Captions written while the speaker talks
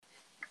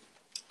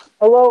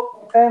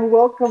Hello and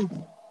welcome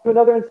to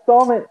another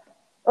installment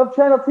of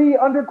Channel T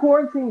Under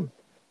Quarantine.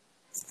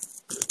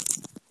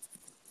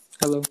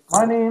 Hello.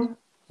 My name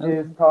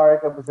is Hello.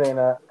 Tarek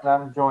Abuzena, and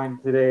I'm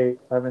joined today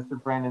by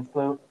Mr. Brandon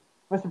Sloot.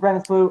 Mr.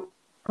 Brandon Sloot,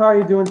 how are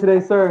you doing today,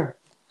 sir?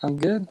 I'm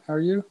good. How are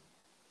you?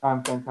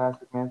 I'm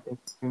fantastic, man.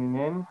 Thanks for tuning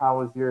in. How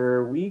was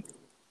your week?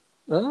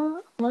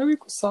 My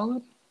week was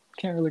solid.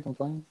 Can't really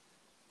complain.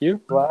 You?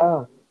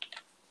 Wow,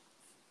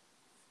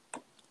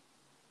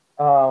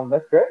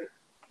 that's great.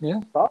 Yeah.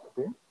 It's awesome,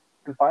 dude.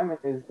 Confinement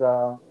is, it's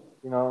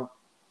not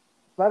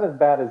as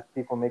bad as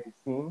people make it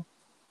seem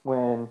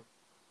when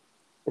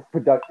it's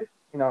productive.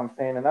 You know what I'm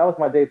saying? And that was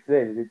my day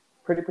today, dude.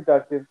 Pretty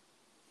productive.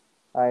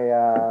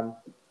 I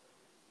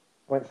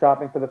went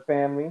shopping for the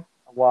family.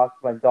 I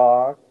walked my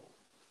dog.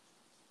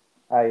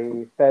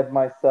 I fed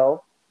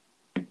myself.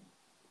 I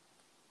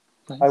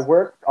Nice.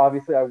 worked.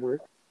 Obviously, I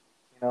worked.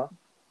 You know,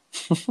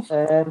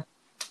 and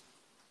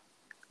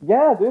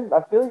yeah, dude,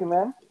 I feel you,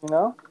 man. It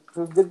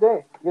was a good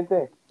day. Good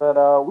day.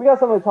 But we got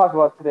something to talk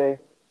about today.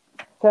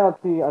 Channel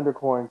T under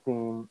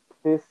quarantine.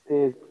 This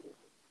is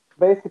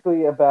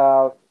basically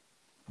about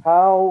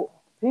how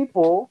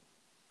people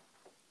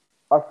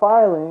are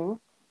filing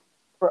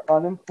for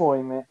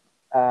unemployment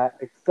at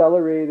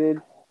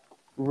accelerated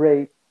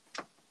rate.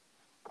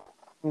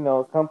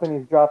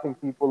 Companies dropping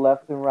people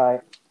left and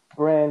right.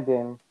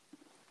 Brandon,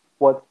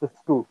 what's the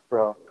scoop,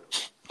 bro?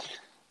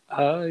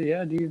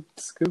 Yeah, dude.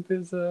 Scoop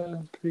is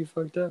pretty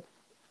fucked up.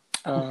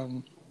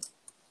 Um,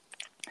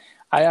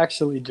 I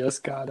actually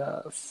just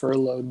got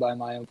furloughed by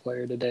my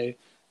employer today,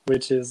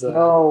 which is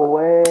No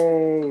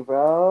way,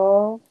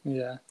 bro.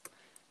 yeah.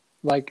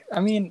 Like, I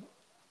mean,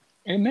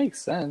 it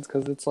makes sense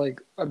because it's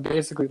like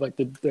basically like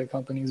the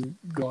company's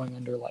going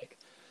under like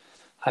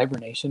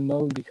hibernation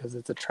mode because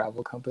it's a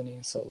travel company.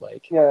 So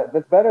like Yeah,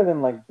 that's better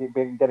than like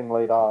getting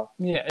laid off.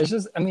 yeah, it's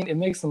just, I mean, it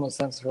makes the most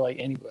sense for like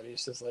anybody.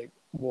 It's just like,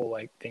 well,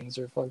 like things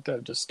are fucked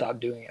up. Just stop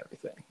doing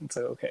everything. It's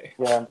like, okay,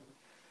 Yeah,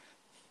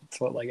 it's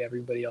what like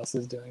everybody else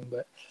is doing,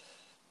 but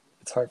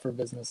it's hard for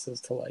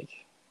businesses to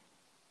like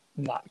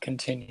not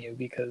continue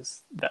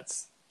because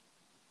that's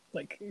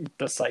like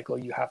the cycle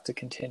you have to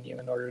continue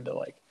in order to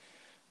like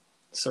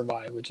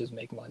survive, which is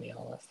make money and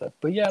all that stuff.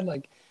 But yeah,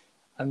 like,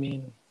 I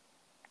mean,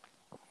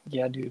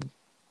 yeah, dude,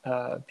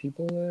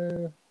 people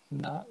are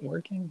not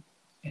working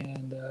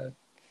and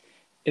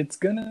it's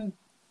gonna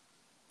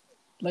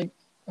like,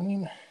 I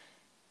mean,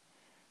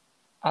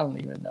 I don't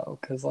even know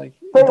because like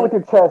say it with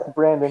your chest,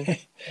 Brandon.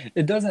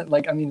 it doesn't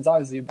like, I mean, it's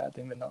obviously a bad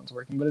thing that no one's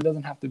working, but it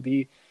doesn't have to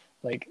be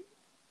like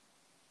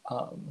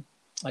um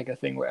like a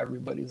thing where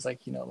everybody's like,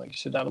 like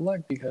shit out of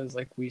luck, because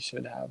like we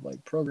should have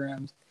like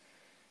programs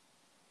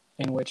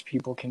in which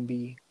people can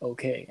be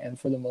okay, and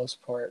for the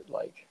most part,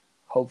 like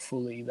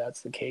hopefully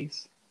that's the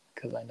case,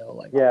 because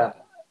Yeah,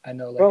 I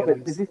know like bro. at But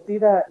did least you see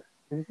that?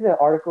 Did you see that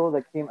article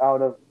that came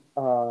out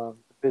of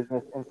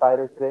Business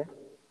Insider today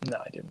no,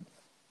 I didn't.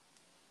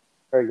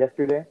 or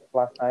yesterday,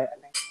 last night, I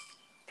think?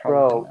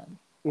 Probably Bro, not.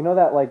 you know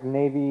that like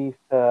Navy,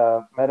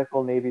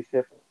 medical Navy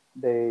ship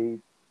they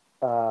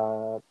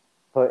uh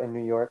put in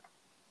New York.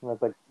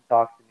 It's like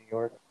docked in New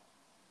York,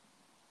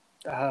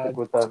 uh like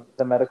with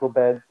the medical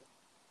beds,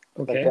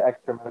 like okay. the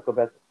extra medical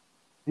beds.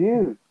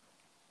 Dude,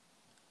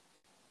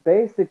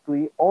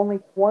 basically only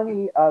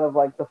 20 out of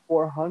like the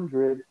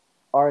 400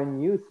 are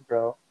in use,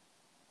 bro.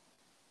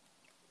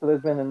 So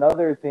there's been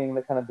another thing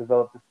that kind of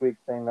developed this week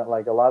saying that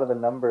like a lot of the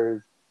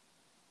numbers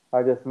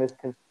are just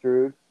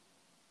misconstrued.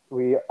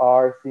 We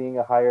are seeing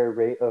a higher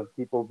rate of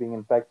people being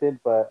infected,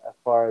 but as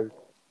far as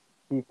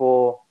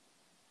people,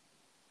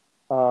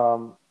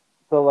 um,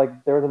 so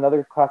like there was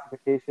another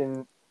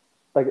classification,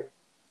 like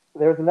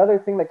there was another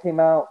thing that came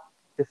out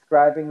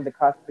describing the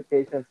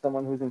classification of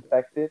someone who's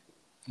infected,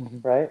 Mm-hmm.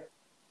 right?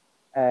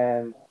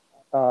 And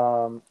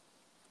um,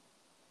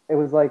 it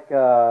was like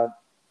I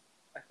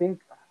think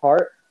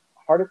heart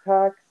heart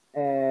attacks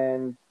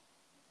and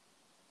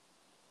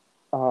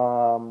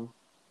um,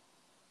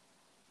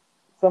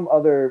 some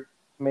other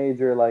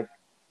major like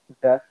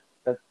death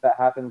that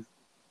happens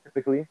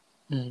typically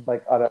Mm-hmm.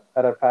 like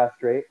at a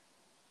fast rate.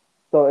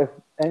 So if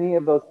any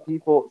of those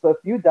people, so if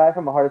you die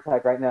from a heart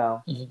attack right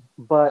now,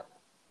 Mm-hmm. but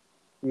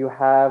you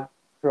have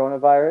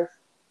coronavirus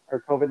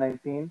or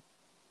COVID-19,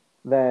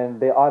 then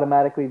they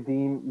automatically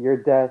deem your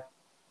death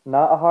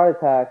not a heart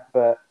attack,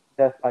 but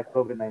death by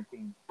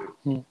COVID-19.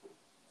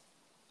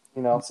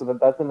 Mm-hmm. So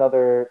that's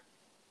another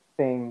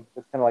thing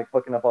that's kind of like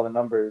fucking up all the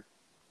numbers.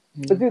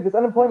 But Yeah. dude, this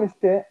unemployment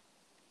shit,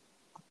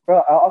 bro.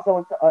 I also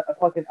went to a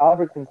fucking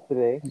Albertsons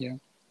today Yeah.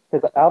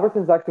 because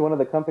Albertsons is actually one of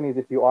the companies.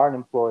 If you are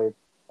unemployed,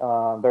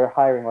 they're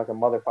hiring like a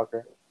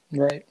motherfucker.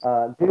 Right.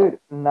 Dude,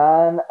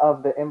 none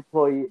of the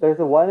employee. There's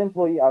a one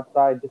employee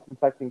outside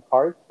disinfecting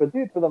carts, but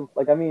dude, for them,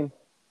 like, I mean,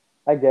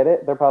 I get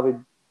it. They're probably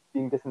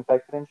being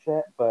disinfected and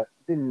shit, but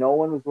dude, no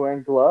one was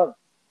wearing gloves.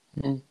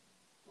 Mm-hmm.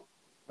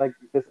 Like,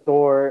 the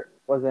store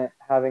wasn't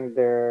having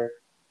their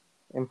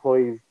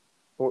employees,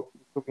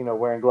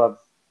 wearing gloves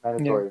Yeah.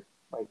 mandatory.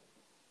 Like,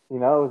 it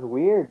was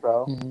weird,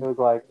 bro. It Mm-hmm. was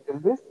like,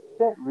 is this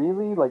shit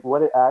really like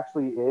what it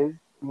actually is?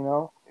 It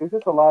was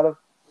just a lot of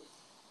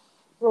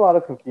There's a lot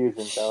of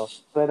confusion though.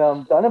 But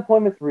the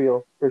unemployment's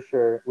real for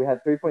sure. We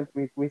had 3.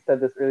 We said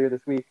this earlier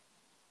this week.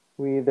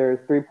 There's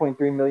 3.3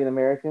 million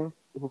Americans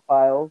who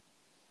filed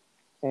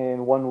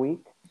in 1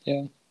 week.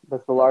 Yeah.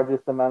 That's the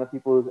largest amount of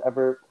people who's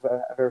ever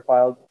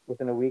filed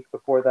within a week.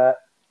 Before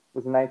that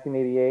was in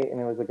 1988, and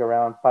it was like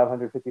around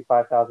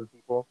 555,000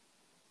 people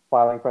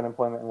filing for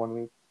unemployment in 1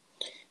 week.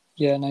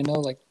 Yeah, and I know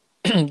like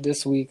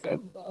this week,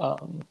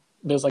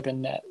 there's like a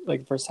net,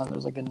 like first time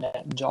there's like a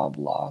net job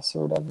loss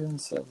or whatever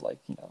instead of like,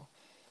 or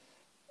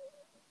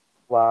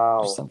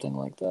Wow. something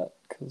like that.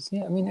 Because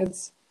yeah, I mean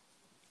it's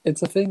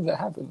a thing that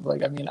happens.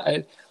 Like I mean,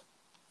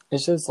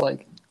 it's just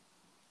like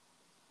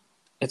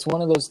it's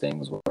one of those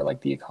things where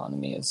like the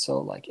economy is so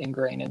like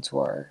ingrained into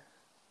our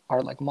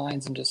like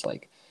minds, and just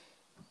like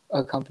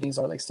our companies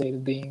are like state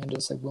of being, and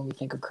just like when we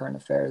think of current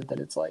affairs, that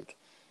it's like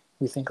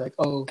we think like,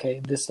 oh, okay,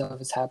 this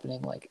stuff is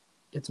happening, like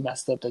it's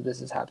messed up that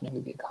this is happening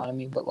to the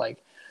economy, but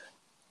like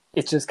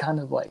it's just kind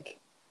of like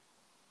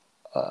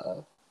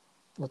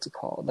what's it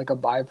called, like a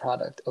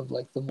byproduct of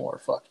like the more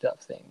fucked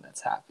up thing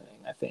that's happening,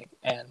 I think.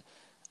 And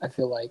I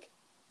feel like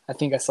I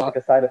think I saw, like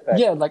a side effect.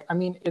 Yeah, like I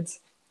mean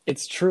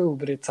it's true,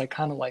 but it's like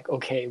kind of like,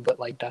 okay, but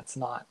like that's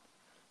not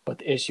what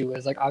the issue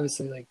is. Like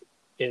obviously like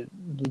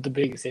the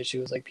biggest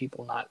issue is like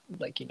people not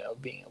like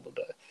being able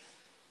to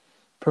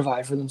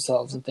provide for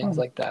themselves and things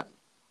like that,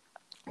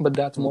 but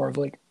that's more of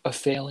like a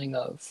failing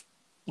of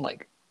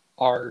like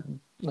our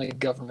like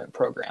government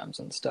programs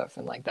and stuff,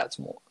 and like that's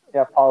more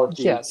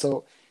policy. Yeah,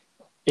 so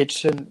it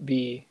shouldn't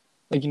be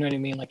like, you know what I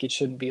mean, like it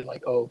shouldn't be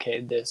like, oh, okay,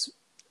 there's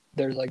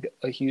like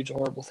a huge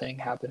horrible thing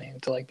happening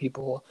to like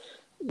people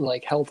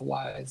like health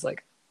wise,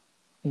 like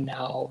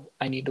now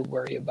I need to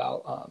worry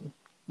about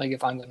like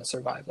if I'm going to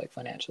survive like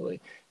financially,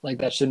 like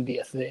that shouldn't be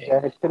a thing.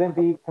 Yeah, it shouldn't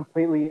be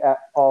completely at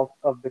fault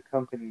of the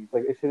companies.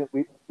 Like it shouldn't.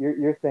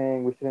 You're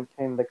saying we shouldn't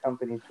pin the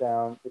companies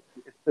down.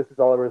 This is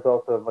all a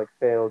result of like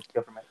failed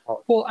government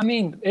policy. Well, I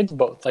mean, it's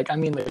both. Like I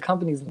mean, the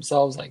companies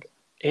themselves, like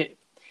it,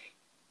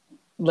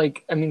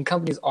 like I mean,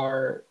 companies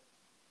are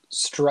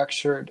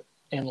structured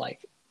in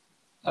like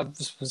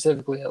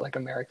specifically like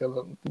America,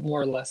 but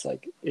more or less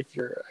like if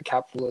you're a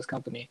capitalist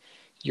company,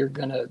 you're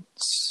gonna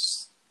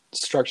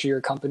structure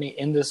your company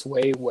in this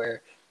way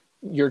where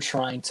you're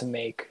trying to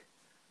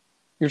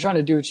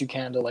do what you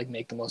can to like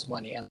make the most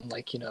money, and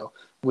like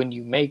when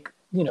you make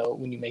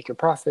your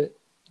profit,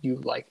 you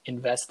like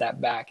invest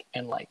that back,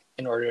 and like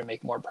in order to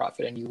make more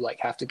profit, and you like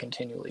have to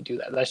continually do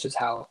that. That's just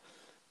how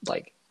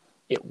like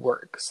it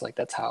works. Like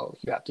that's how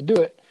you have to do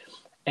it.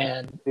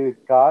 And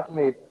dude, God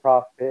made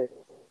profit.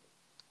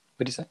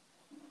 What do you say?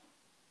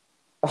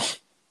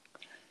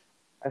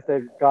 I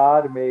said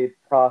God made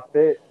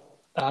profit.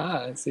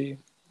 I see.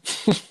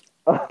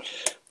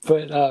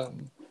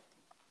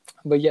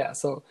 But yeah,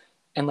 so,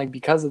 and like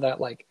because of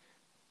that, like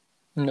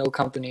no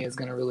company is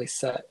going to really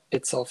set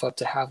itself up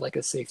to have like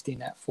a safety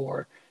net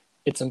for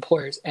its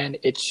employers, and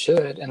it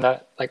should, and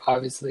that like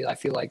obviously I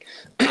feel like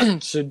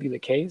should be the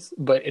case,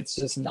 but it's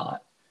just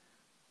not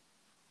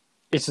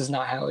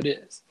how it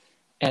is.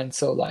 And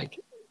so like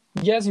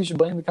yes, you should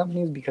blame the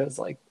companies because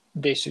like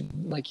they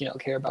should like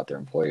care about their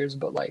employers,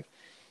 but like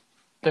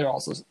they're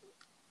also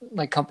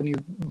like companies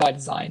by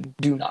design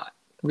do not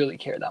really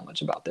care that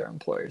much about their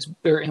employees,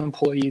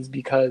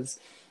 because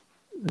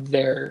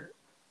their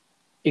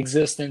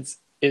existence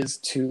is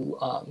to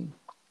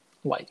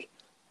like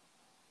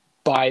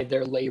buy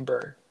their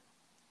labor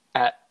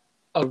at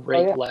a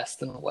rate less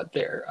than what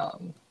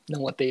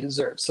they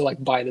deserve. So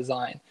like by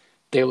design,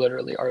 they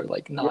literally are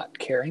like not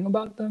caring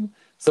about them.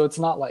 So it's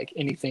not like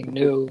anything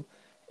new.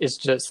 It's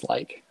just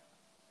like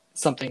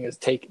something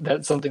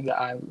that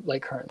I'm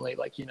like currently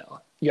like you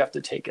have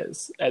to take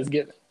as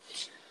given.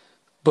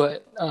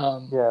 But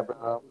yeah,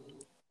 bro,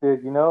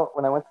 dude,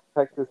 when I went to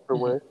Texas for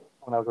work,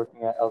 when I was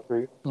working at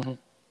L3, and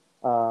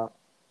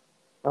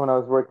when I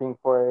was working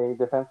for a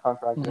defense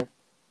contractor,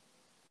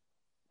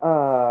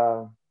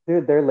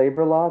 dude, their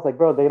labor laws, like,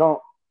 bro, they don't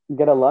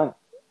get a lunch.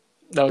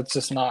 No, it's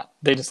just not.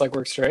 They just like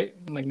work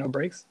straight, like no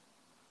breaks.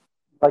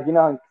 Like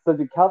so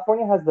dude,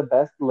 California has the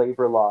best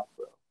labor laws,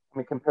 bro. I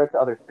mean, compared to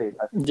other states,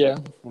 I think. Yeah,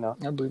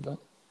 I believe that.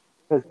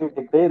 Because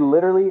they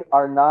literally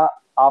are not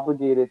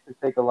obligated to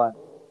take a lunch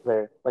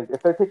there. Like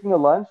if they're taking a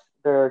lunch,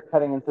 they're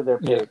cutting into their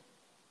pay. Yeah.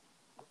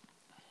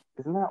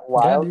 Isn't that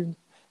wild?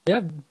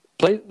 Yeah, dude. Yeah,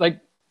 play like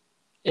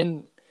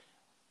in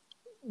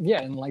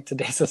like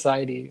today's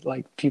society,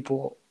 like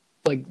people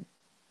like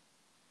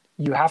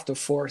you have to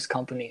force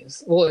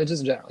companies. Well, it's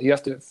just general. You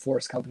have to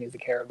force companies to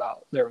care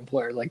about their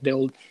employer. Like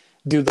they'll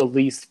do the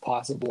least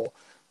possible,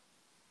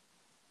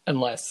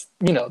 unless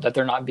that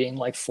they're not being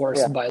like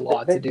forced by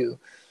law to do.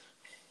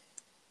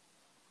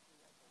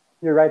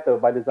 You're right though.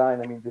 By design,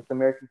 I mean just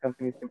American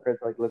companies compared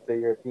to like let's say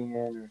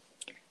European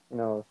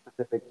or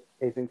specific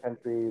Asian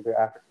countries or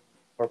African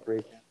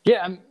corporations.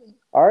 Yeah,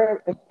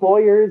 our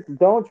employers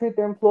don't treat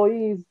their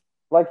employees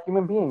like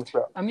human beings,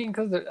 bro. I mean,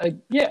 because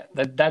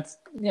that's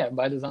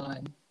by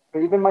design. But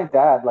even my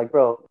dad, like,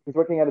 bro, he's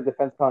working at a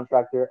defense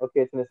contractor.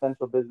 Okay, it's an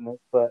essential business,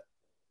 but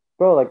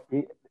bro, like,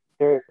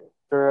 they're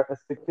a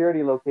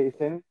security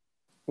location,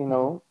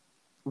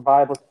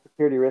 viable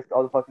security risk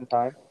all the fucking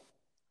time,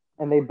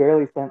 and they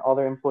barely sent all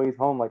their employees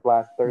home like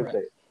last Right.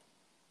 Thursday.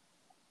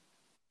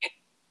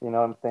 You know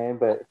what I'm saying?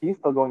 But he's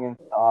still going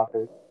into the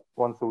office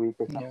once a week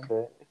or some Yeah.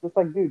 shit. It's just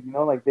like, dude, you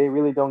know, like they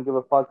really don't give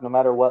a fuck no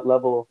matter what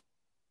level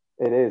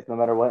it is, no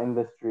matter what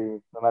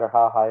industry, no matter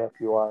how high up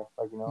you are.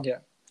 Like, you know? Yeah.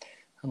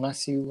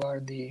 Unless you are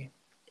the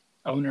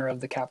owner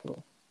of the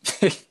capital.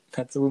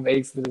 That's who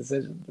makes the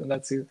decisions. And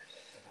that's who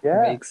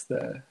Yeah. makes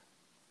the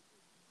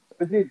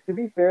But dude, to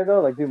be fair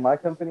though, like, dude, my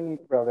company,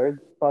 bro,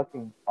 they're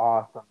fucking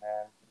awesome,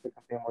 man. The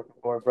company I'm working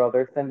for, bro,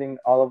 they're sending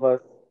all of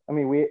us. I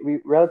mean, we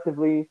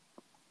relatively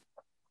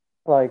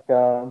like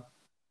in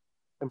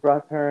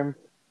broad terms,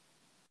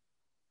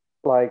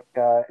 like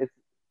it's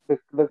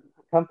the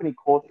company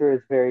culture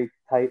is very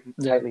yeah.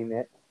 tightly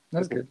knit,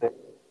 That's which is good. sick.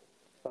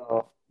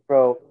 So,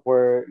 bro,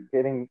 we're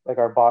getting like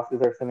our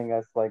bosses are sending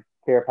us like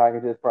care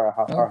packages for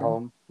our Okay.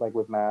 homes, like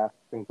with masks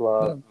and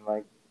gloves Yeah. and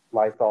like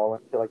Lysol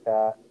and shit like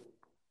that.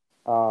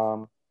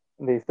 Um,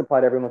 they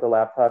supplied everyone with a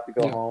laptop to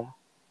go Yeah. home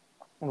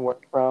and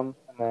work from,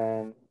 and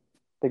then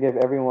they give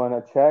everyone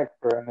a check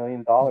for $1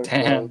 million, bro.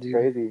 Damn, It's dude.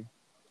 crazy.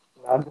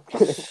 No, I'm just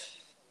kidding.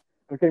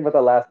 I'm kidding about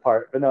the last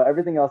part, but no,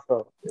 everything else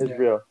though is Yeah.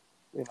 real,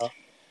 you know.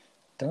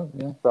 Dope,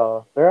 yeah.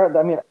 So there are,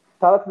 I mean,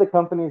 shout out to the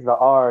companies that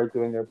are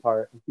doing their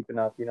part and keeping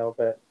up, you know.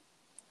 But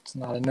It's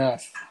not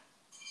enough.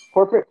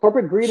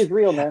 corporate greed is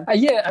real, man.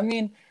 Yeah, I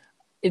mean,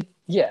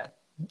 yeah,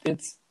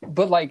 it's,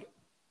 but like,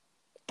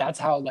 that's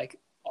how, like,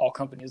 all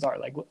companies are.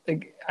 Like,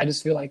 I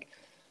just feel like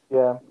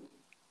Yeah,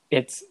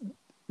 it's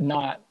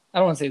not, I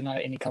don't want to say it's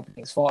not any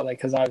company's fault, like,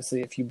 because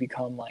obviously if you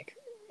become like,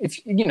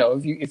 if you know,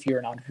 if you're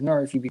an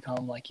entrepreneur, if you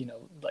become like, you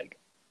know, like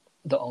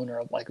the owner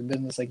of like a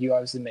business, like you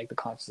obviously make the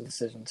conscious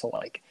decision to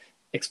like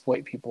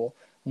exploit people,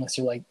 unless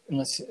you're like,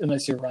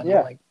 unless you're running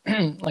yeah, like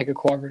like a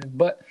cooperative.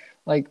 But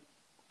like,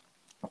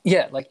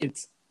 yeah, like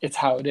it's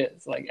how it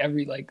is. Like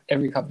every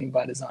company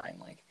by design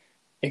like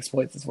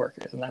exploits its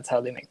workers, and that's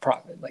how they make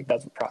profit. Like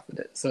that's what profit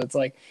is. So it's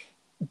like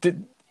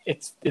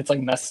it's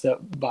like messed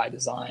up by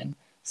design.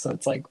 So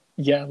it's like,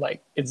 yeah,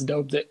 like it's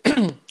dope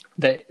that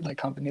that like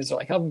companies are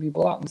like helping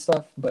people out and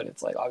stuff, but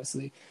it's like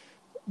obviously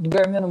the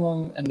bare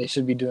minimum, and they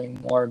should be doing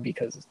more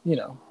because, you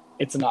know,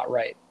 it's not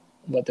right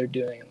what they're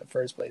doing in the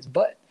first place.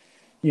 But,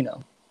 you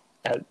know,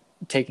 at,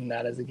 taking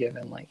that as a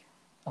given, like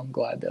I'm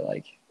glad that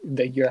like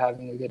that you're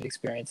having a good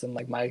experience, and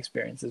like my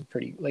experience is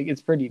pretty, like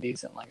it's pretty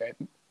decent. Like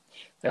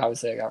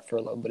obviously I got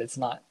furloughed, but it's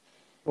not.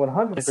 one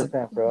hundred It's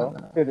percent, bro.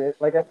 Dude,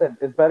 like I said,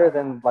 it's better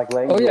than like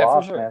laying oh you yeah, for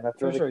off, sure, man. That's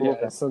for really sure. Yeah, cool,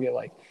 I man. still get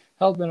like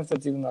health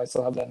benefits, even though I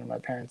still have that in my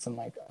parents, and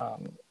like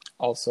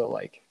also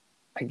like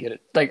I get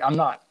it. Like I'm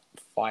not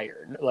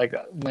fired. Like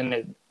when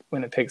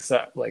it picks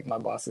up, like my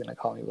boss is gonna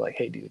call me like,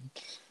 "Hey, dude,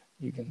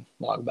 you can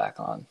log back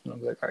on," and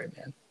I'm like, "All right,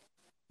 man."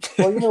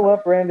 Well, you know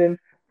what, Brandon?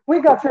 We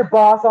got your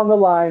boss on the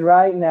line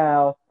right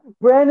now.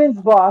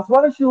 Brandon's boss.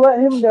 Why don't you let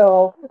him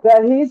know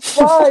that he's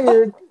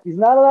fired? He's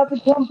not allowed to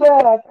come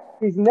back.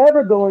 He's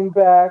never going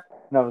back.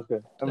 No, it's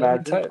good. That'd be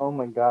Imagine. tight. Oh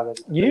my god, that'd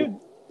be crazy.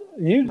 You,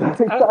 you, That'd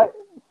be tight.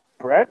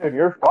 Brandon,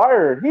 you're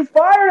fired. He's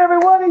fired,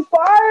 everyone. He's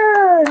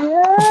fired.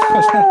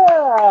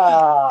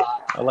 Yeah.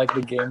 I like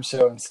the game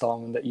show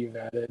installment that you've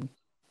added.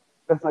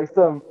 That's like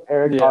some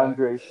Eric Yeah,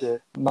 Andre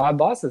shit. my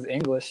boss is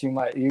English. You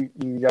got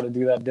to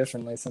do that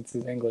differently since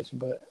he's English.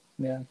 But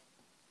yeah,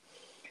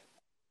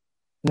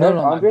 no, Eric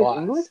no, my Andre's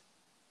English? boss.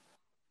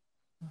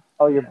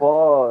 Oh, your Yeah,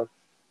 boss.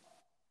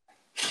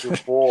 Your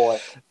boy.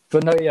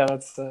 but no, yeah,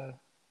 that's. I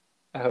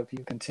hope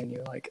you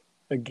continue like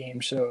a game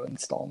show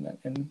installment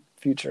in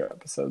future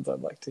episodes.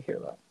 I'd like to hear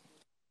that.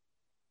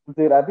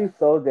 Dude, I'd be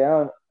so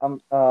down. I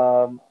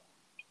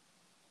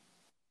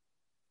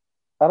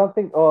don't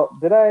think. Oh,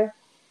 did I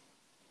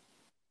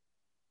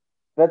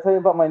tell you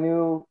about my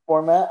new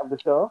format of the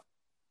show?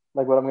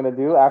 Like what I'm gonna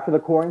do after the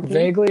quarantine?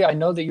 Vaguely, I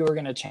know that you were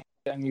gonna change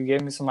it, and you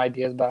gave me some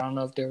ideas, but I don't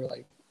know if they were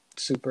like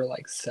super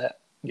like set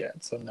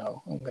yet. So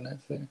no, I'm gonna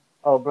say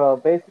Oh, bro.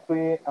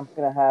 Basically, I'm just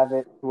gonna have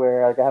it to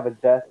where like I have a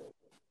desk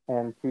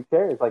and two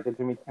chairs, like a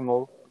Jimmy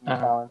Kimmel, Jimmy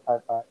uh-huh. Fallon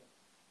type vibe.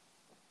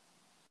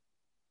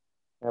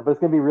 Yeah, but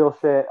it's gonna be real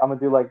shit. I'm gonna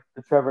do like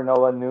the Trevor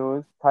Noah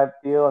news type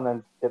deal, and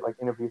then get like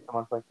interview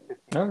someone for like 15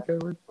 minutes. Okay,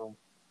 we're, Boom.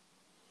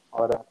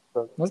 All that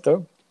episode. that's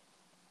dope.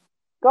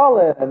 Call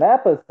it an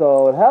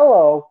episode.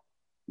 Hello,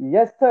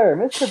 yes sir,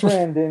 Mr.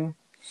 Brandon.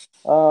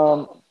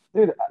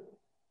 Dude,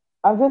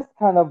 I'm just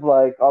kind of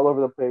like all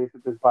over the place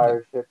with this Yeah.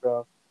 virus shit,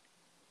 bro.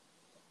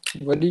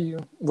 What are you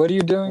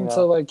You doing to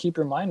know, like keep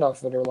your mind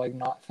off it or like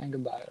not think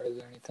about it? Or is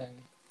there anything?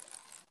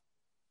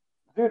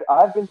 dude,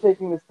 I've been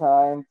taking this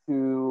time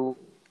to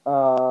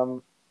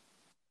um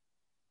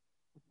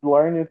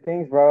learn new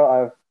things,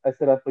 bro. I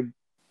set up a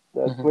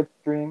Mm-hmm. Twitch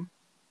stream.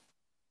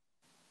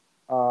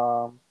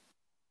 Um,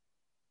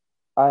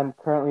 I'm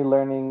currently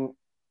learning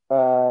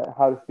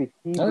how to speak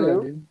Oh yeah,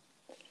 Hebrew dude.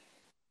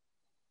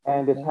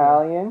 and Yeah.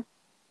 Italian.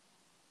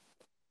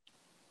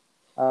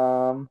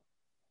 Um,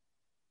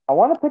 I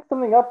want to pick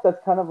something up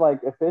that's kind of like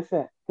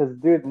efficient because,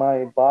 dude,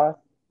 my boss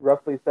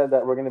roughly said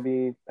that we're going to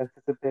be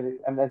anticipating.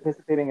 I'm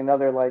anticipating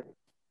another like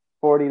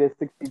 40 to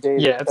 60 days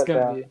of Yeah, it's gonna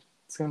shutdown. be.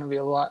 It's gonna be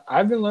a lot.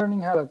 I've been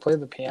learning how to play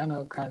the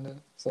piano, kind of.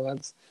 So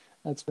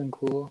that's been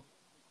cool.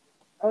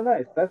 Oh,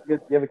 nice. That's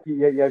good. You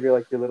have your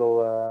like your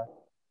little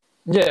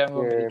Yeah, I'm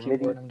a MIDI your MIDI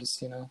keyboard. I'm just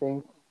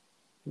thing.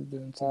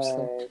 doing some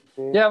stuff. Nice,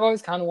 dude. Yeah, I've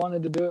always kind of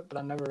wanted to do it, but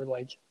I never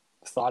like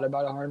thought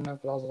about it hard enough.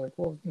 But I was like,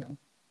 well,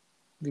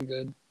 be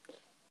good.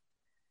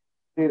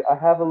 Dude, I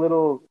have a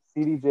little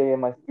CDJ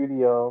in my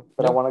studio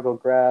that I Yeah. want to go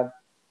grab.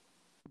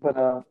 But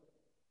I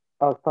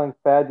was telling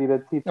Faddy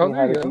to teach Oh, me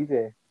there how you to go.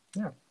 DJ.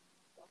 Yeah,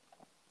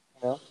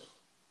 You know?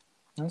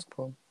 that's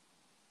cool.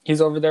 He's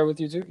over there with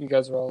you too. You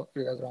guys are all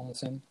the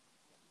same.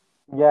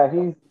 Yeah,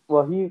 he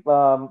was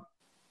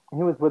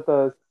with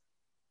us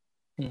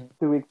Mhm.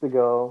 2 weeks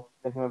ago.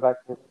 Then he went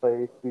back to his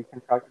place. We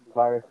contracted the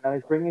virus. Now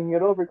he's bringing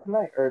it over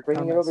tonight or Oh,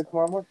 bringing it over nice.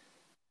 tomorrow morning.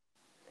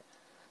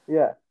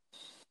 Yeah,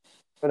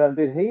 but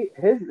dude,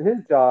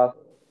 his job,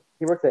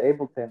 he works at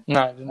Ableton. No,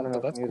 I I didn't, don't know but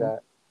if that's you knew cool.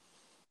 that.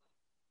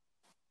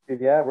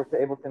 Dude, yeah, works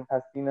at Ableton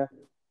Pasadena.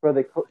 Bro,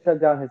 they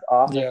shut down his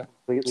office Yeah,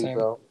 completely, same.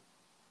 bro.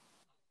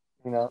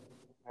 You know,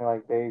 and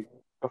like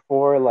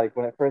before, like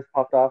when it first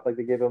popped off, like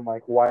they gave him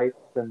like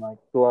wipes and like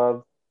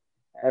gloves.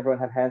 Everyone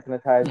had hand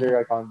sanitizer Mhm.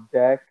 like on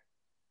deck,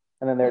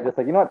 and then they're just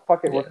like, you know what,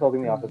 fuck it, we're Yeah,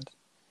 closing the pretty office.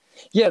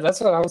 much. Yeah,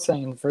 that's what I was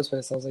saying in the first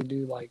place. I was like,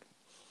 dude, like,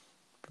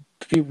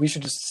 we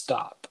should just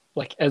stop.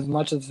 Like, as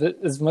much as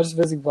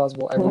physically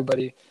possible,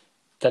 everybody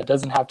that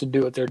doesn't have to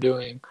do what they're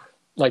doing,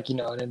 like, and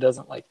it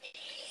doesn't like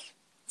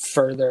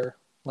further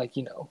like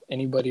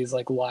anybody's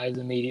like lives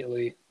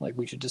immediately. Like,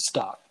 we should just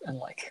stop and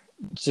like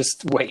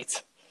just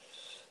wait.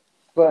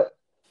 But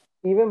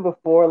even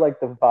before like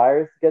the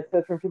virus gets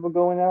us from people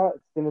going out,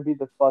 it's gonna be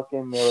the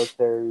fucking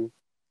military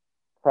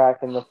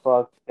cracking the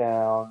fuck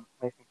down,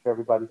 making sure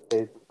everybody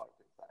stays the fuck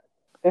inside.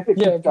 If it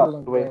Yeah, keeps people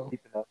up the don't way it's go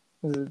keeping up.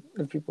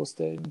 if people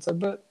stay inside,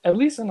 but at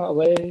least in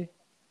LA.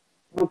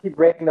 People keep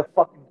raiding the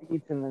fucking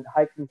beach and the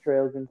hiking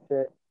trails and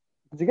shit.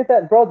 Did you get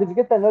that, bro? Did you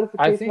get that I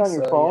notification think on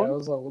your so. Yeah, it phone?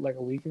 was like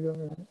a week ago.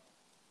 Right?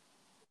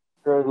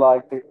 There's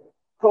like the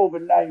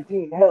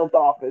COVID-19 health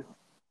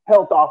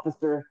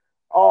officer.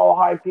 All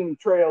hiking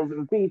trails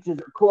and beaches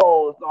are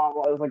closed.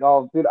 Oh, I was like,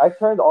 oh, dude, I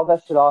turned all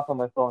that shit off on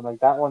my phone. Like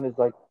that one is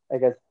like, I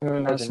guess, like a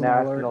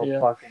National alert. national Yeah,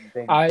 fucking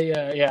thing. I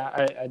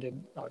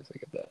did obviously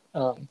get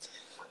that.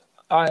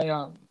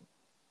 I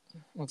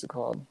what's it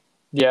called?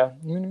 Yeah,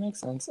 I mean it makes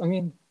sense. I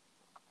mean,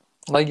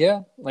 like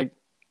like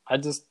I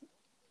just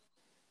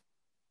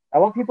I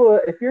want people,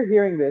 if you're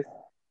hearing this,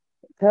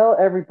 tell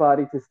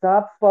everybody to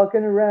stop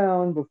fucking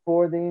around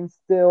before they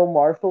instill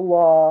martial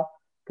law.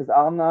 Because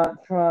I'm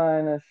not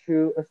trying to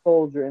shoot a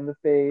soldier in the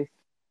face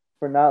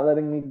for not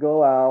letting me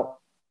go out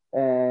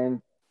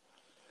and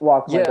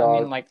walk my yeah. I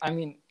mean dog. like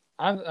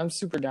I'm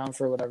super down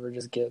for whatever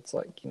just gets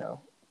like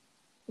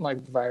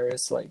like the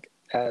virus like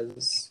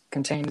as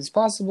contained as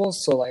possible.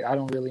 So like I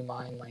don't really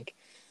mind like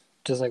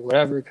just like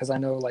whatever because I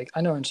know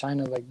in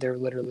China like they're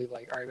literally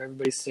like all right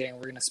everybody's saying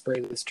we're gonna spray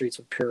the streets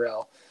with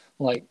Purell.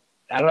 Like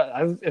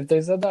if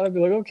they said that I'd be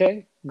like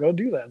okay go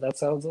do that. That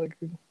sounds like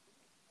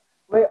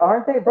Wait,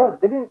 aren't they, bro?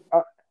 Didn't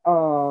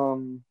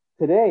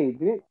today?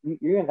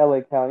 You're in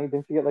LA County?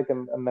 Didn't you get like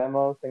a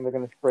memo saying they're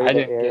gonna spray I the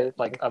didn't air get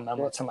like or a some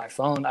memo shit? to my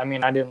phone. I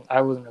mean,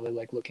 I wasn't really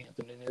like looking at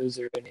the news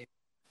or anything.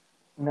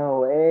 No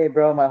way,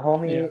 bro. My Yeah,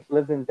 homie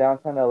lives in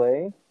downtown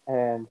LA,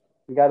 and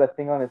he got a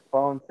thing on his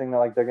phone saying that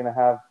like they're gonna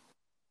have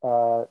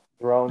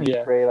drones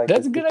yeah, spray like that's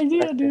this a good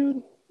idea, disinfectant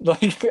dude.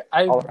 Like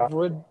I all around.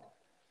 would,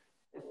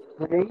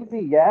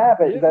 Crazy, yeah,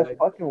 but yeah. that's Like,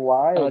 fucking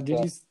wild, did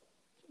bro. you?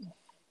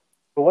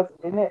 But what's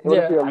in it? What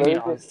if Yeah, you're I mean,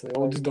 allergic? obviously,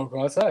 we'll Like, just don't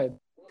go outside.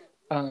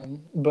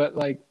 But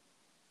like,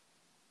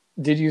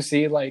 did you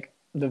see like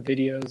the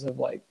videos of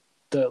like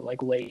the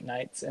like late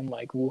nights in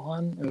like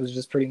Wuhan? It was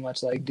just pretty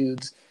much like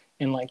dudes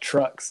in like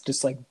trucks,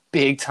 just like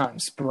big time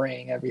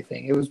spraying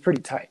everything. It was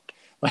pretty tight.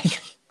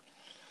 Like,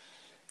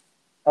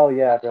 oh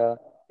yeah, bro,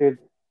 dude.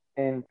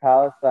 In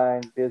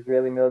Palestine, the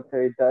Israeli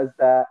military does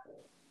that,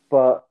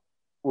 but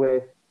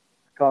with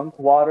skunk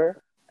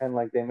water, and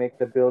like they make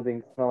the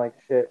buildings smell like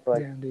shit for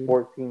like damn, dude.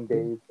 14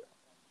 days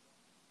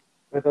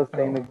with those Oh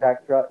same wow.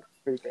 exact trucks.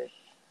 Pretty crazy.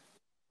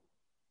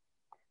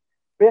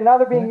 But now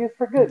they're being Yeah. used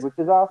for good, which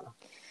is awesome.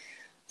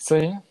 So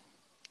yeah.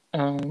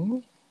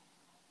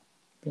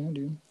 Yeah,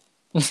 dude.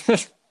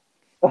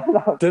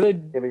 No, do they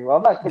kidding. Well,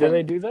 I'm not do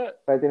they kidding. do that?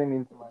 But I didn't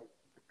mean to like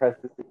suppress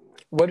this.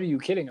 What are you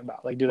kidding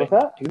about? Like, do they What's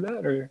not that? do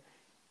that or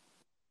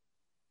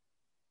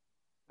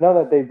No,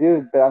 that they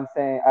do, but I'm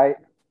saying I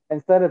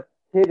instead of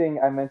kidding,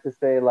 I meant to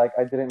say like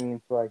I didn't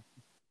mean to like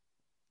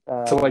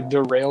to like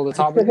derail the I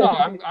topic? No,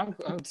 didn't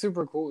I'm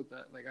super cool with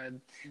that. Like, I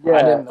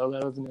yeah. didn't know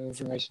that was new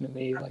information to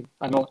me. Like,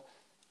 I don't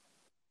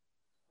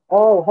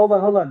Oh, hold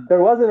on.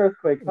 There was an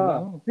earthquake, huh?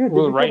 know. Dude, did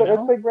Well, you feel right the now?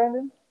 earthquake,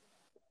 Brandon?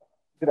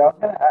 Dude, I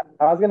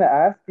was gonna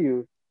ask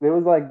you. It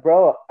was like,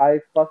 bro, I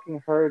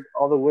fucking heard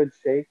all the wood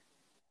shake.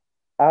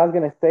 I was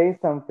gonna say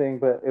something,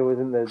 but it was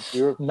in the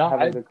we were No,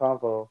 having a I good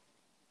convo.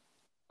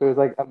 It was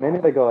like a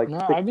minute ago, like no,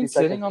 I've been 60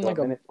 sitting seconds on ago, a like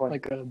a minute 20.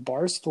 like a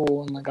bar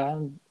stool and like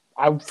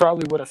I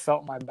probably would have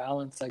felt my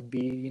balance like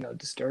be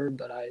disturbed,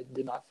 but I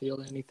did not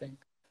feel anything.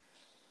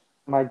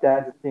 My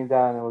dad just came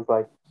down and was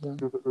like, So,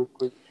 "There's an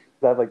earthquake."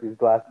 They have like these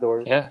glass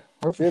doors. Yeah.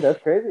 Dude,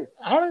 that's crazy.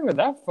 I don't think we're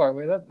that far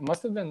away. That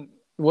must have been.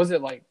 Was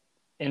it like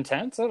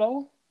intense at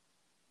all?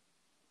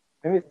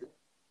 Let me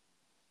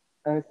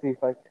let me see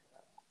if I can.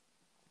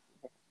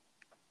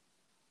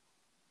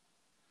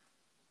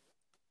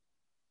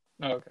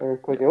 Oh, okay.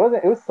 Earthquake. Yeah. It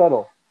wasn't. It was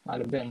subtle. Might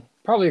have been.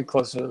 Probably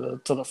closer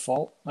to the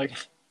fault. Like,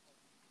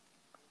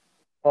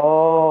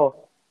 Oh,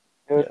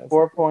 it was yeah.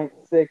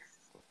 4.6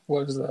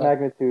 What was that?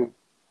 magnitude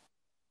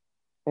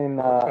in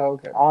Oh,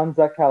 okay.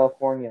 Anza,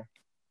 California,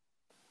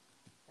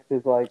 which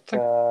is It's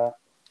oh,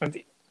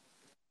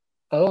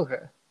 okay.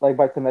 like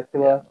by Yeah,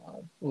 Temecula. no, I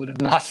would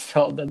have not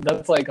felt that.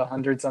 That's like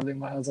 100 something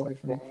miles away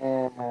from me.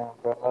 Damn,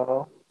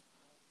 bro.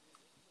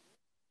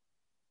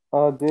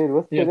 Oh, dude,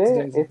 what's Yeah, today?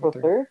 today's April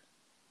April 3rd. 3rd?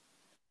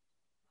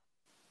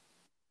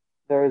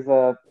 There's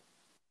a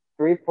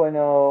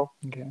 3.0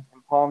 Okay. in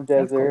Palm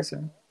That's Desert.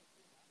 closer.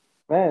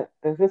 Man,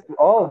 it's just,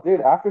 oh,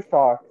 dude,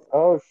 aftershocks.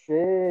 Oh,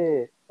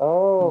 shit.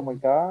 Oh, my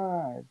Mm.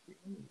 God.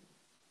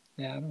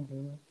 Yeah, I don't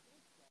know.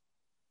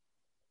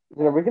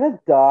 Dude, are we gonna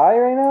die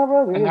right now,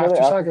 bro? We An need another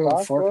aftershock of a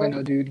aftershock, 4.0,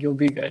 bro? dude, you'll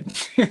be good.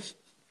 I'm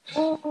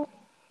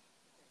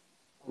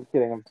just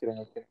kidding, I'm just kidding,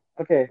 I'm just kidding.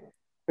 Okay.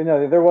 But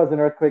no, there was an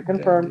earthquake. Damn,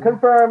 Confirmed. dude.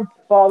 Confirmed,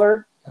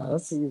 father. Yeah,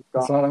 He's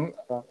that's gone. what I'm. He's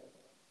gone.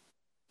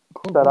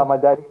 Cool, Shout out cool. my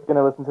dad. He's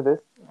gonna listen to this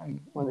I'm,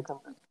 when it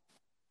comes.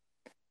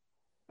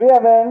 But yeah,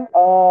 man.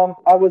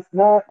 I was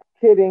not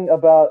kidding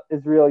about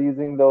Israel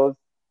using those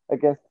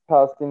against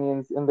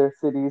Palestinians in their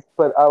cities,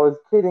 but I was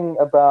kidding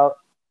about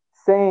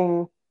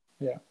saying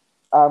yeah.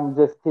 I'm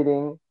just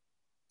kidding,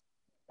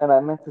 and I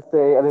meant to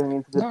say I didn't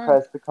mean to No,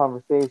 depress the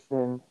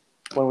conversation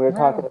when we were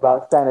talking no.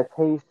 about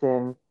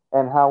sanitation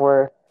and how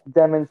we're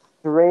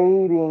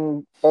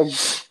demonstrating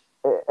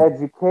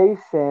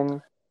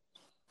education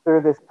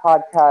through this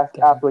podcast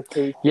Damn.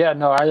 application. Yeah,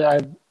 no,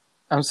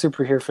 I'm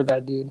super here for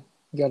that, dude.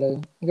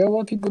 You gotta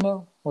let people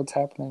know what's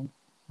happening.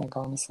 Like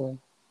honestly,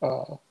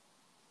 uh,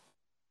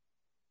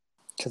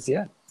 cause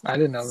yeah, I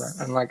didn't know that.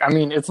 And like, I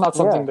mean, it's not Yeah,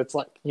 something that's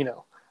like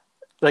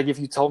like if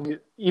you told me,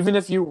 even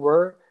if you bro,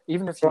 were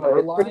it's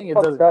pretty lying, it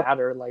fucked doesn't up.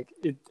 matter. Like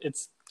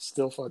it's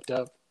still fucked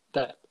up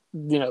that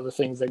the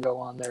things that go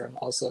on there, and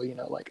also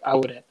like I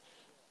wouldn't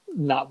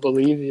not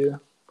believe you.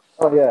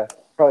 Oh yeah,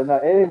 bro. No,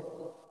 it is.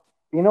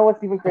 You know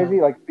what's even Uh, crazy?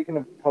 Like speaking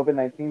of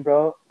COVID-19,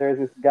 bro, there's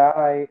this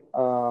guy.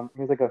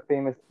 He's like a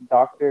famous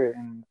doctor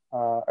in,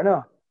 or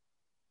no,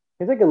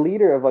 he's like a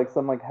leader of like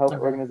some like health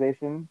okay.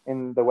 organization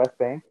in the West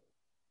Bank.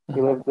 He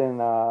Hmm. lives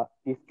in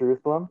East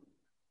Jerusalem.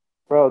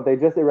 Bro, they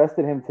just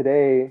arrested him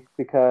today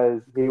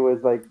because he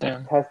was like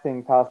Damn.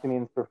 testing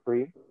Palestinians for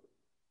free.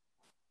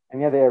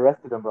 And yeah, they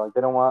arrested him, bro. Like,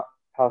 they don't want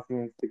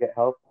Palestinians to get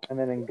help. And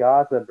then in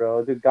Gaza,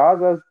 bro, dude,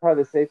 Gaza is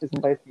probably the safest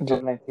place from Yeah.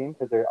 COVID-19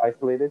 because they're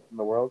isolated from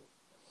the world.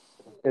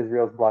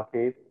 Israel's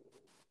blockade.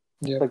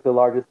 It's Yep. like the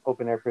largest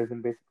open air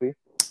prison, basically.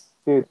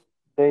 Dude,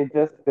 they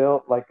just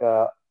built like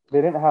a.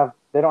 They don't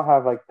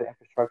have like the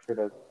infrastructure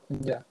to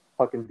Yeah.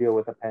 fucking deal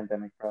with a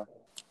pandemic, bro.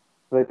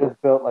 So they just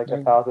built like a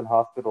There- thousand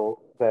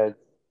hospital beds,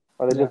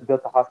 or they Yeah. just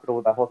built a hospital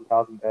with a whole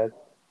thousand beds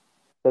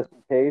just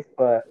in case.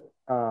 But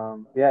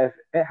yeah, if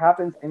it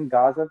happens in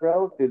Gaza,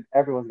 bro, dude,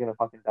 everyone's gonna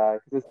fucking die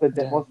because it's the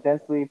Damn. most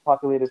densely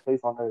populated place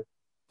on earth.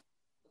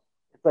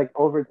 It's like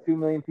over 2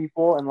 million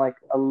people and like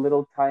a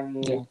little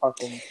tiny Yeah.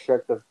 fucking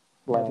stretch of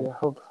Yeah, dude. land. I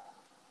hope.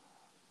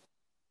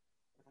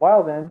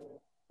 Wow, man,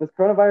 this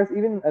coronavirus.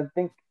 Even I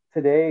think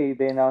today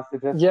they announced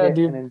it just Yeah, hit an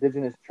dude.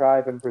 indigenous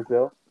tribe in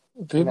Brazil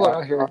in the People are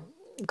out Amazon. here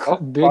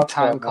That's big fucked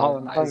time up, man.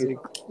 I'm telling colonizing.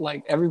 you.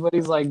 Like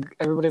everybody's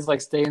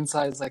like stay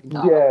inside. It's like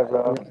nah, Yeah, we're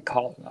bro. gonna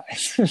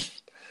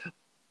colonize.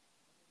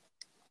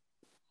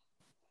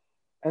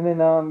 And then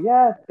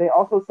yeah, they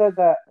also said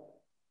that,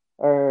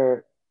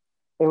 or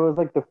it was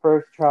like the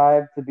first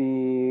tribe to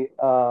be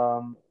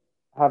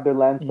have their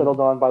land settled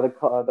Mm. on by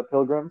the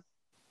Pilgrims.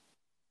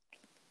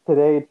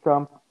 Today,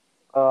 Trump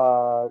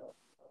uh,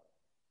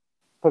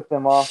 took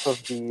them off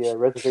of the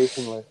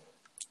reservation list,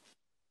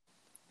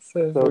 So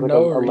so it for was like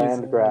no a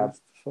land reason, grab,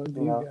 just fuck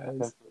you guys.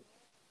 essentially.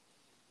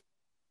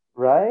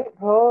 Right,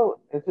 bro?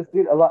 It's just,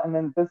 dude, a lot. And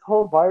then this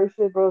whole virus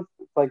shit, bro.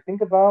 It's like,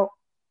 think about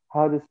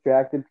how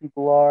distracted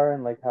people are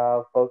and like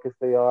how focused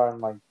they are on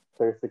like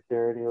their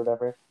security or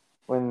whatever.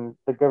 When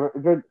the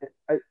government,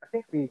 I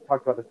think we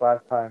talked about this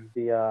last time.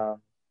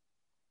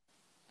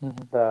 Mm-hmm.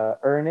 The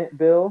Earn It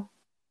bill,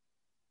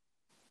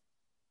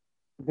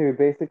 dude.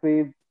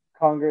 Basically,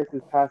 Congress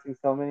is passing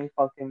so many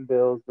fucking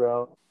bills,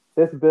 bro.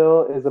 This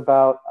bill is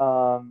about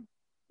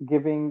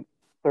giving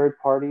third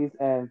parties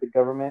and the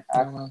government Oh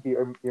access well. to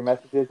your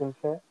messages and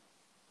shit.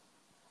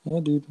 Yeah,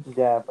 dude.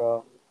 Yeah,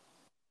 bro.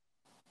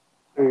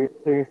 Through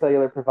your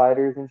cellular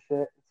providers and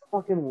shit. It's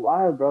fucking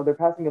wild, bro. They're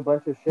passing a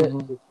bunch of shit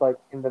Mm-hmm. just like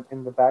in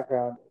the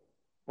background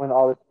when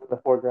all this is in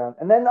the foreground.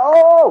 And then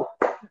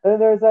and then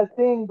there's that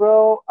thing,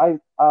 bro.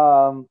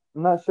 I'm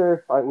not sure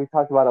if we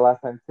talked about it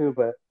last time too,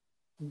 but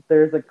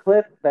there's a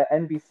clip that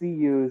NBC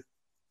used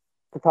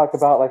to talk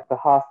about like the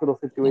hospital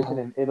situation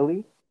Uh-huh. in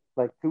Italy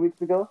like 2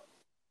 weeks ago,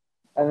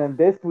 and then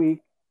this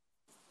week,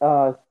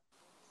 uh,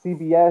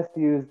 CBS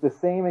used the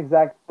same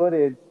exact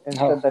footage and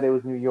Oh, said that it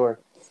was New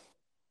York.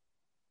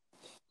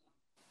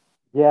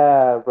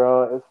 Yeah,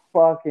 bro, it's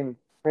fucking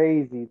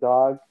crazy,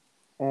 dog.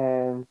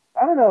 And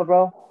I don't know,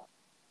 bro.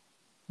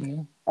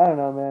 Yeah, I don't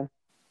know, man.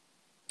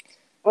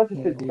 Bunch of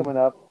yeah, shit's dude. coming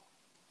up.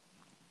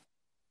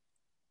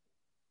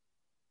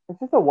 It's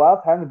just a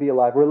wild time to be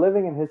alive. We're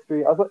living in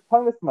history. I was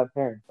telling this to my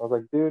parents. I was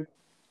like, dude,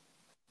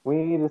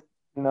 we just,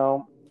 you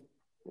know,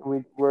 we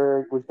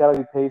just gotta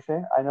be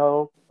patient. I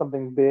know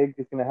something big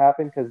is gonna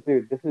happen because,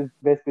 dude, this is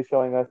basically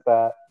showing us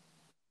that,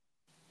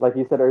 like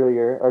you said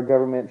earlier, our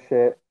government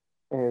shit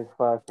is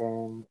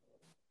fucking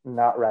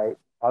not right.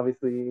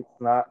 Obviously,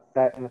 it's not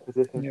set in a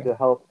position Yeah, to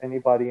help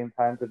anybody in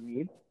times of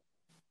need,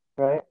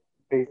 right?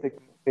 Basic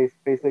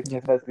yeah,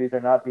 necessities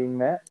are not being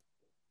met.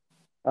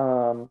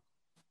 Um,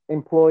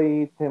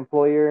 Employee to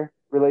employer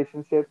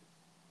relationships,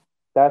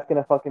 that's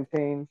gonna fucking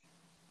change.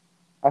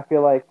 I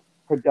feel like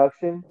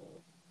production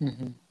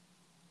hmm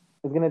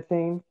is gonna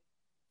change.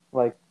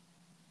 Like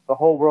the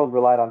whole world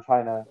relied on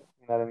China.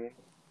 You know what I mean?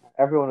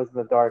 Everyone was in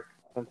the dark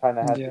when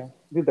China had to. yeah.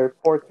 Dude, their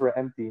ports were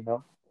empty.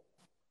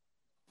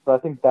 So I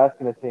think that's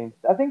gonna change.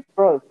 I think,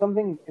 bro,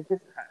 something it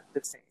just has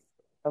to change.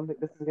 Something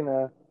this is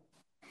gonna.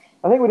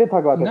 I think we did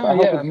talk about this. No, I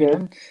hope yeah. I it's mean,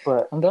 good,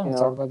 but I'm down you to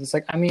talk know, about this.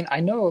 Like, I mean, I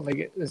know,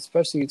 like,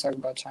 especially you talk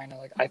about China.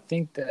 Like, I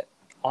think that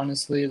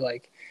honestly,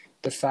 like,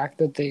 the fact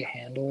that they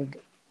handled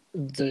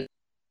the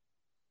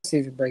see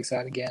if it breaks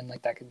out again,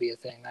 like that could be a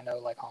thing. I know,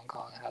 like, Hong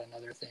Kong had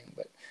another thing,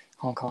 but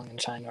Hong Kong and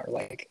China are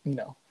like,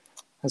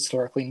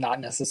 historically not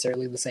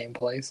necessarily the same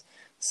place.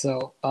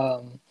 So,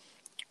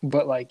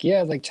 but like,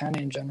 yeah, like China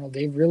in general,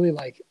 they've really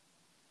like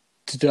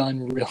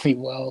done really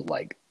well,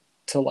 like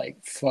to like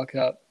fuck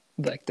up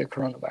like the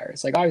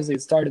coronavirus. Like obviously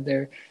it started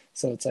there,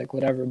 so it's like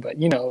whatever. But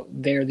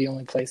they're the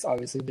only place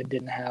obviously that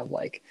didn't have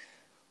like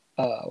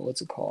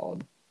what's it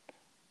called,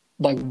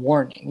 like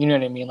warning. You know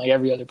what I mean? Like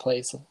every other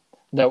place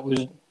that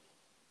was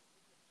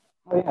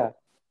oh yeah.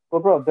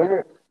 Well, bro,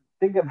 they're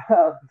think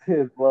about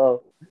this.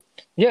 Well,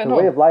 yeah the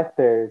way no of life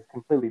there is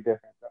completely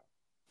different, bro.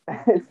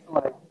 It's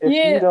like if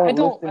you yeah I don't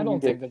don't I listen, you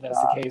don't think get that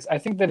that's the shot. case. I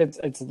think that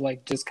it's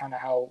like just kind of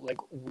how like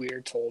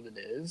we're told it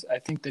is. I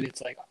think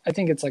it's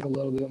like a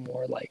little bit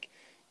more like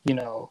you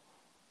know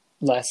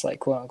less like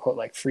quote unquote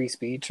like free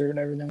speech or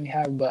whatever than we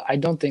have. But I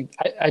don't think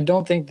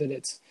that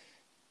it's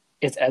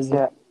as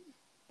Yeah.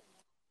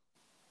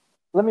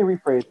 Let me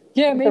rephrase. I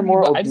yeah think they're maybe,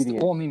 more but I just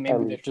obedient, well I mean at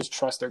maybe they least. just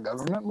trust their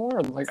government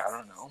more. Like I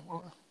don't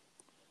know.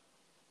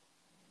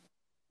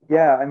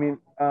 Yeah, I mean,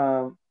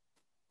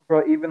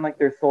 bro, even like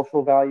their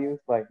social values,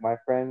 like my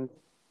friends,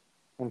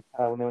 when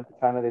they went to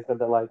China, they said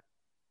that like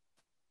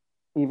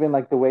even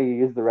like the way you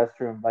use the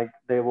restroom, like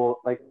they will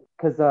like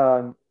because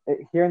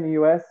here in the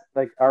U.S.,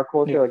 like our Yeah,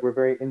 culture, like we're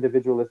very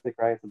individualistic,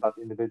 right? It's about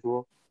the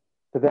individual.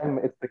 To them,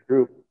 it's the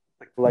group, it's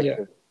the yeah,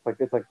 collective.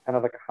 It's like kind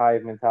of like a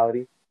hive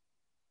mentality.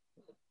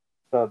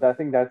 So I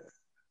think that's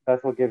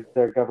what gives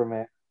their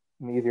government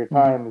an easier hmm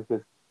time is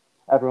just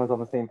everyone's on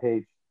the same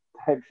page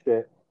type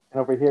shit.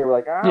 And over here, we're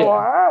like, oh, well, yeah.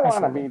 I I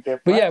want to feel that. be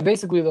But different, yeah,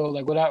 basically though,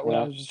 like you what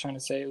I know? was just trying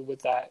to say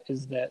with that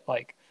is that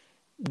like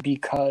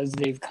because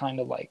they've kind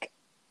of like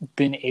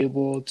been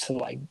able to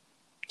like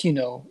you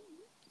know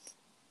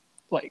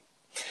like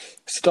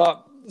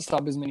stop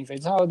as many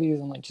fatalities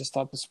and like just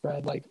stop the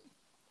spread like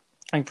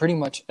pretty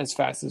much as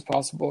fast as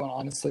possible and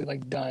honestly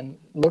like done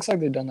looks like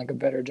they've done like a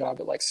better job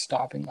at like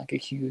stopping like a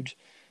huge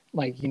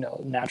like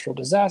natural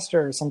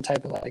disaster or some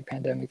type of like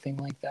pandemic thing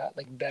like that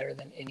like better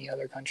than any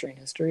other country in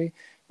history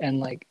and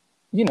like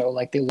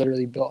like they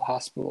literally built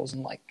hospitals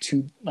in like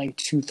 2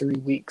 3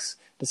 weeks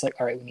it's like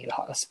all right we need a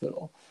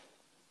hospital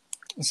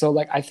so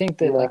like I think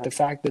that like Yeah, the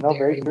fact that no, they're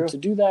very able true. to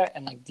do that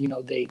and like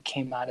they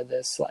came out of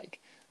this like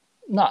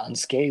not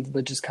unscathed,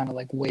 but just kind of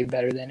like way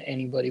better than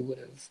anybody would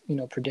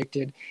have,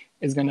 predicted,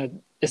 is going to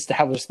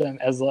establish them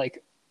as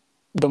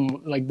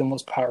the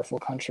most powerful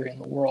country in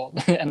the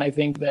world. And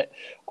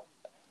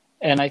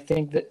I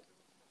think that,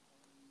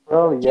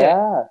 Bro, yeah,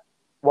 yeah.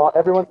 While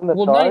everyone's in the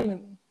well, not dark,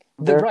 even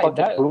the they're right fucking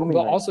that, but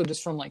booming right now. also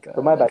just from like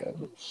But a my bad. like a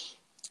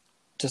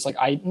just like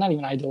I not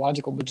even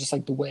ideological, but just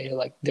like the way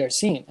like they're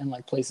seen in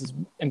like places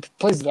and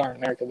places that are in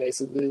America,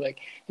 basically. Like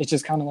it's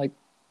just kind of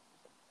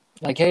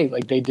like hey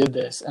like they did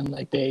this and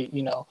like they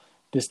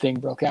this thing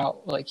broke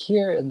out like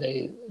here and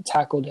they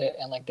tackled it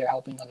and like they're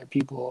helping other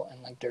people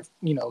and like they're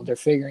they're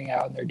figuring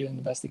out and they're doing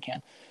the best they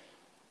can.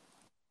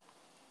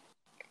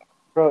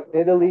 Bro,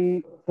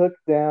 Italy took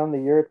down the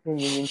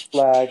European Union's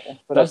flag and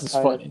put That's up just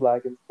China's funny.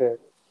 flag instead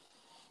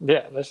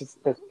Yeah, that's just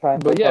because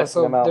China but was yeah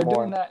helping them so out they're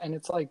doing more. that and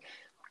it's like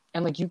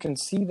and like you can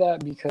see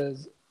that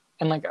because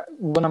and like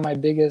one of my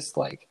biggest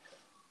like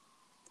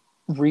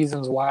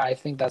reasons why I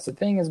think that's the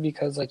thing is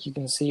because like you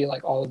can see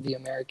like all of the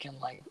American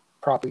like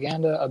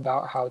propaganda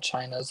about how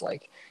China's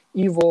like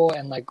evil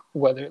and like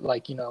whether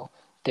like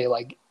they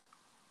like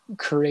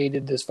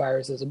created this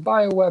virus as a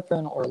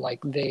bioweapon or like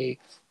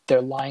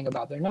they're lying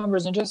about their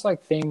numbers and just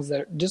like things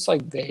that just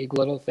like vague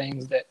little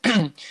things that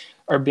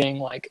are being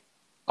like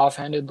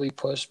offhandedly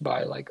pushed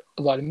by like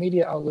a lot of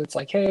media outlets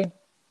like hey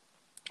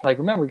like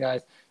remember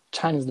guys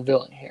China's the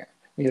villain here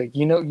like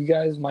you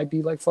guys might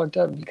be like fucked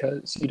up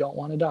because you don't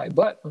want to die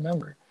but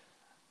remember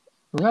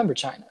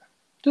China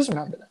just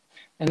remember that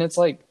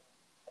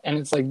and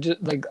it's like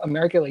just like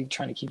America like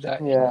trying to keep that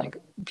in Yeah. like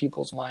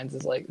people's minds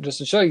is like just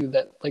to show you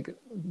that like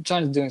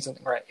China's doing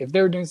something right. If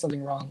they were doing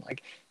something wrong,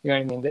 like you know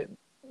what I mean,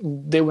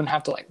 they wouldn't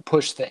have to like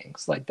push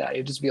things like that.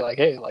 It'd just be like,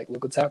 hey, like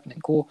look what's happening,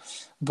 cool.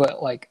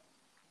 But like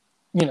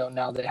you know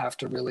now they have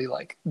to really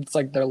like it's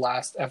like their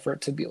last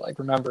effort to be like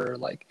remember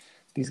like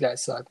these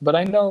guys suck. But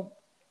I know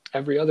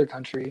every other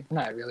country,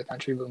 not every other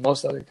country, but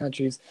most other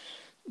countries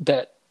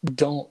that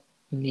don't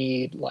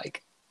need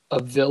like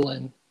a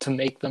villain to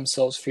make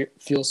themselves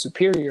feel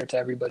superior to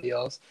everybody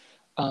else,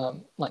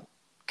 like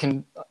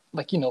can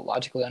like you know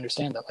logically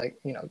understand that like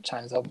you know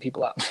China's helping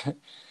people out.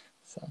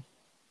 So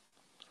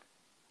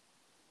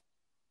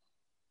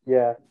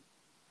Yeah.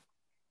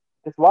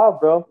 It's wild,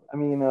 bro. I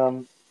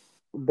mean,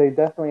 they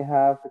definitely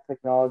have the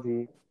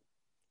technology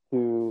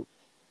to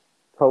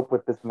cope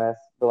with this mess.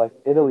 But like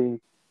Italy,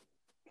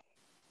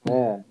 mm,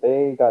 man,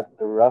 they got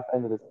the rough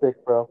end of the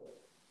stick, bro.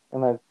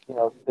 And then,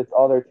 it's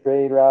all their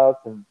trade routes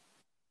and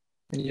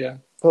yeah,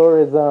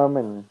 tourism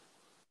and,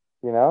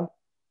 you know,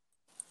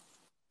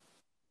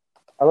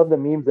 I love the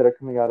memes that are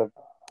coming out of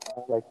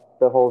like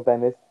the whole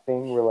Venice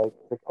thing where like,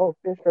 it's like, oh,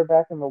 fish are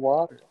back in the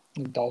water.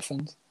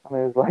 dolphins. And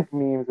there's like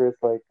memes where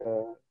it's like,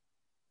 Yeah,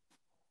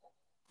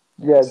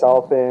 I yeah,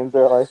 saw that. dolphins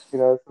or like,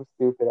 some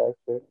stupid ass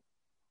shit.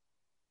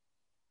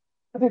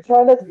 But dude,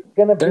 China's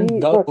gonna They're be,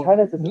 bro,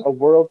 China's just a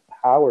world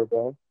power,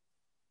 bro.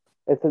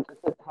 It's a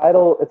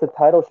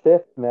title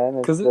shift, man.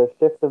 It's because the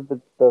shift of the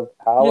yeah,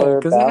 power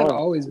because it had balance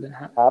always been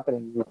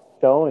happening. It's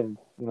showing.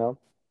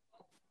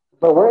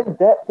 But we're in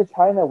debt to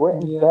China. We're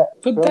in yeah, debt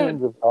but that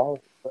trillions of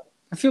dollars.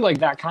 I feel like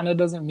that kind of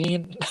doesn't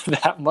mean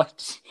that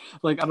much.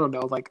 Like I don't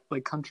know, like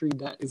country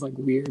debt is like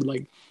weird,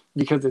 like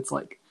because it's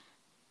like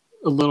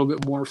a little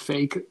bit more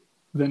fake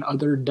than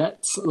other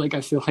debts. Like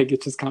I feel like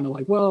it's just kind of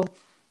like, well,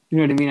 you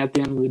know what I mean. At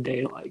the end of the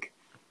day, like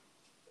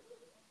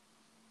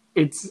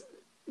it's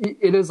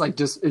it is like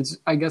just it's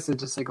I guess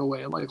it's just like a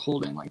way of like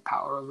holding like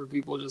power over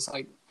people, just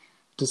like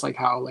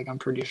how like I'm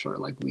pretty sure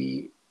like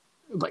we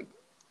like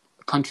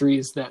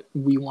countries that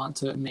we want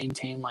to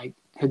maintain like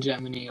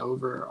hegemony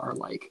over are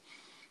like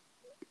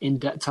in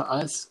debt to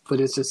us,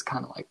 but it's just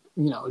kind of like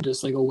you know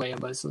just like a way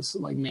of us just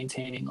like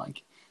maintaining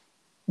like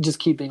just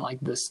keeping like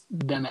this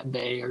them at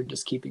bay or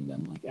just keeping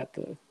them like at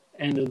the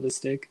end of the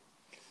stick.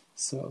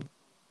 So,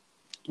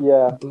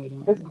 Yeah, but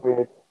it's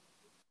weird.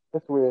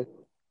 It's weird.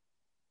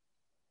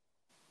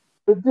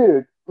 But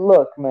dude,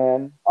 look,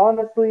 man.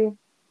 Honestly,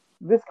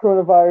 this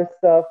coronavirus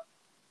stuff.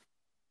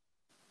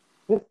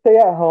 Just stay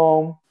at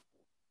home.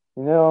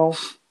 You know,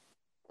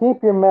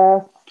 keep your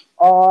masks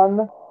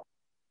on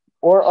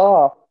or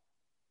off.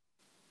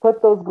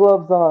 Put those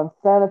gloves on.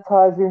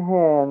 Sanitize your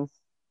hands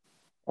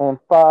and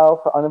file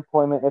for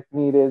unemployment if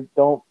needed.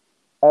 Don't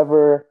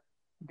ever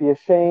be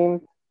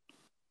ashamed.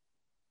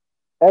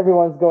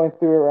 Everyone's going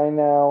through it right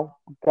now.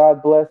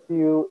 God bless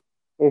you.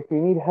 If you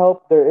need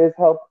help, there is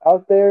help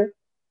out there.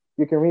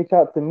 You can reach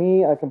out to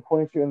me. I can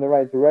point you in the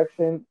right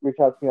direction. Reach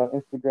out to me on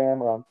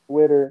Instagram or on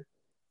Twitter.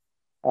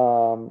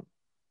 Um,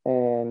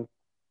 and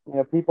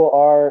people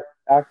are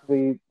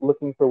actively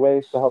looking for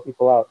ways to help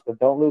people out. So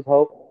don't lose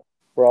hope.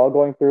 We're all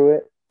going through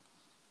it.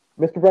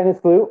 Mr. Brandon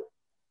Sloot,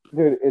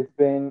 dude, it's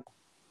been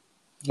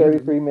yeah, dude.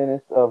 33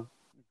 minutes of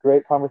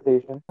great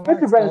conversation. Mr.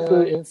 Next, Brandon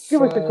Sloot, give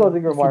us your closing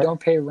if you remarks. don't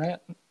pay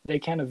rent, they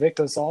can evict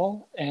us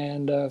all.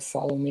 And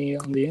follow me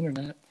on the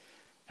internet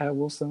at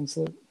Wilson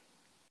Slip.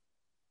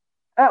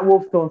 At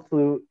Wolfstone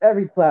Sloot,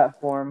 every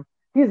platform.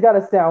 He's got a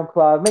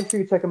SoundCloud. Make sure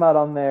you check him out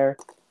on there.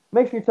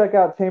 Make sure you check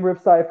out Chamber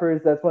of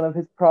Ciphers. That's one of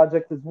his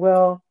projects as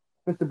well.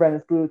 Mr.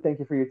 Brandon Sloot, thank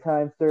you for your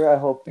time, sir. I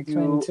hope Thanks,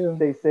 man. You you too.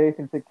 stay safe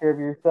and take care of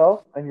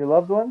yourself and your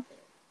loved ones.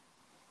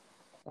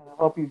 And I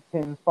hope you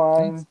can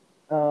find Thanks.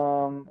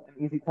 an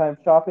easy time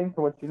shopping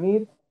for what you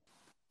need.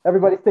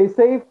 Everybody stay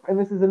safe, and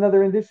this is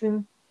another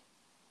edition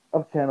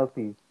of Channel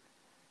T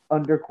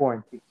Under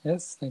Quarantine.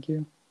 Yes, thank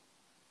you.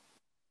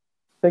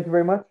 Thank you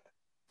very much,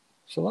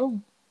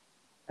 Shalom.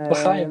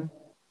 L'chaim. and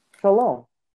shalom.